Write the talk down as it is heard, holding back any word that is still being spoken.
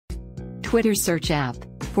Twitter Search App,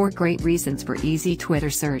 4 great reasons for easy Twitter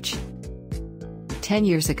search. 10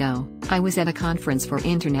 years ago, I was at a conference for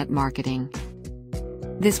internet marketing.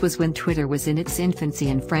 This was when Twitter was in its infancy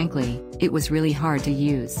and frankly, it was really hard to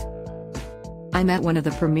use. I met one of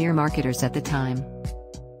the premier marketers at the time.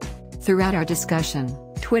 Throughout our discussion,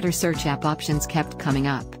 Twitter Search App options kept coming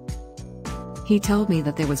up. He told me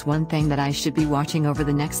that there was one thing that I should be watching over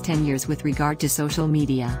the next 10 years with regard to social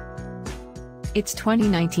media. It's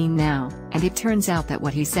 2019 now, and it turns out that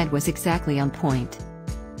what he said was exactly on point.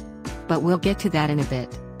 But we'll get to that in a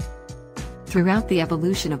bit. Throughout the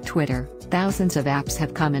evolution of Twitter, thousands of apps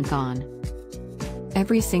have come and gone.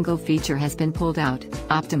 Every single feature has been pulled out,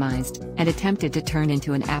 optimized, and attempted to turn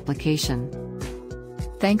into an application.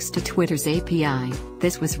 Thanks to Twitter's API,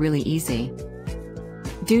 this was really easy.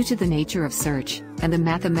 Due to the nature of search, and the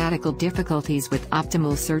mathematical difficulties with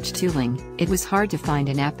optimal search tooling, it was hard to find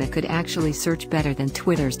an app that could actually search better than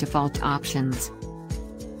Twitter's default options.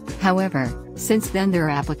 However, since then there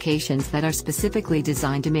are applications that are specifically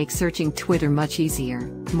designed to make searching Twitter much easier,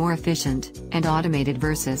 more efficient, and automated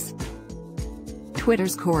versus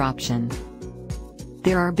Twitter's core option.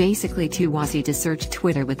 There are basically 2 ways to search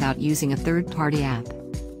Twitter without using a third-party app.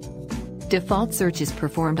 Default search is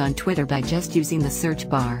performed on Twitter by just using the search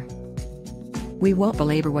bar. We won't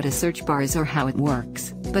belabor what a search bar is or how it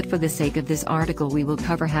works, but for the sake of this article we will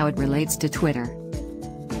cover how it relates to Twitter.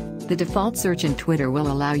 The default search in Twitter will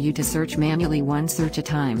allow you to search manually one search at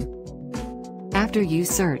a time. After you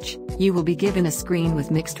search, you will be given a screen with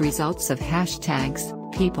mixed results of hashtags,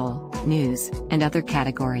 people, news, and other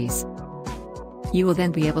categories. You will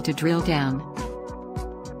then be able to drill down.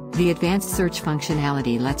 The advanced search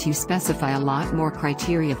functionality lets you specify a lot more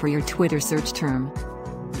criteria for your Twitter search term.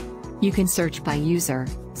 You can search by user,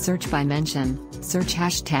 search by mention, search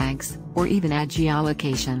hashtags, or even add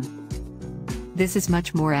geolocation. This is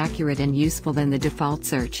much more accurate and useful than the default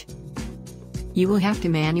search. You will have to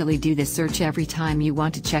manually do this search every time you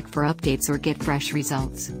want to check for updates or get fresh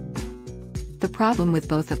results. The problem with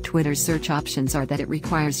both of Twitter's search options are that it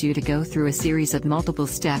requires you to go through a series of multiple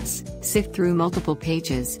steps, sift through multiple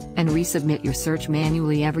pages, and resubmit your search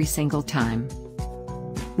manually every single time.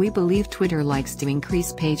 We believe Twitter likes to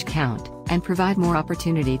increase page count, and provide more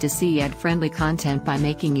opportunity to see ad-friendly content by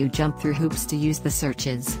making you jump through hoops to use the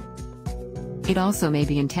searches. It also may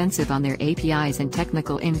be intensive on their APIs and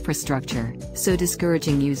technical infrastructure, so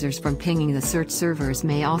discouraging users from pinging the search servers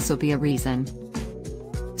may also be a reason.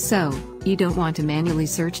 So, you don't want to manually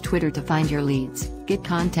search Twitter to find your leads, get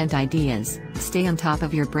content ideas, stay on top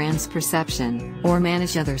of your brand's perception, or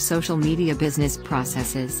manage other social media business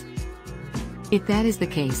processes. If that is the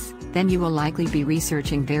case, then you will likely be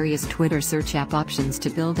researching various Twitter search app options to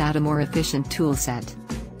build out a more efficient toolset.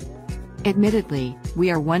 Admittedly,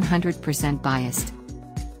 we are 100% biased.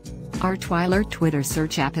 Our Twilert Twitter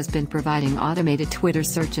search app has been providing automated Twitter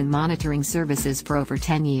search and monitoring services for over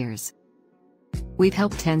 10 years. We've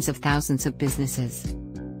helped tens of thousands of businesses.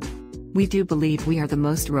 We do believe we are the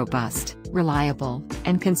most robust, reliable,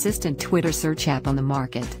 and consistent Twitter search app on the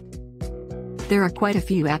market. There are quite a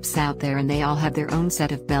few apps out there and they all have their own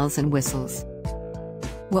set of bells and whistles.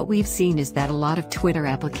 What we've seen is that a lot of Twitter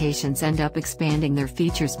applications end up expanding their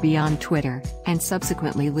features beyond Twitter, and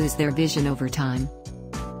subsequently lose their vision over time.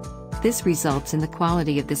 This results in the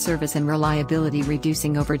quality of the service and reliability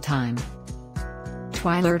reducing over time.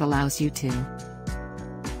 Twilert allows you to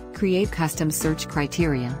create custom search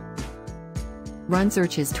criteria, run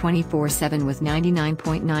searches 24/7 with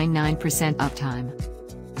 99.99% uptime,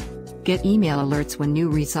 get email alerts when new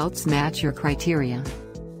results match your criteria,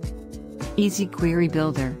 easy query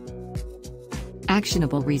builder,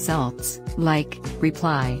 actionable results, like,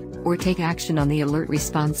 reply, or take action on the alert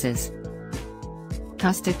responses,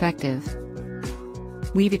 cost-effective.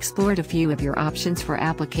 We've explored a few of your options for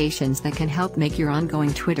applications that can help make your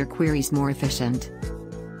ongoing Twitter queries more efficient.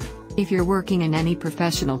 If you're working in any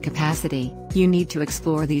professional capacity, you need to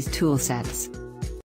explore these toolsets.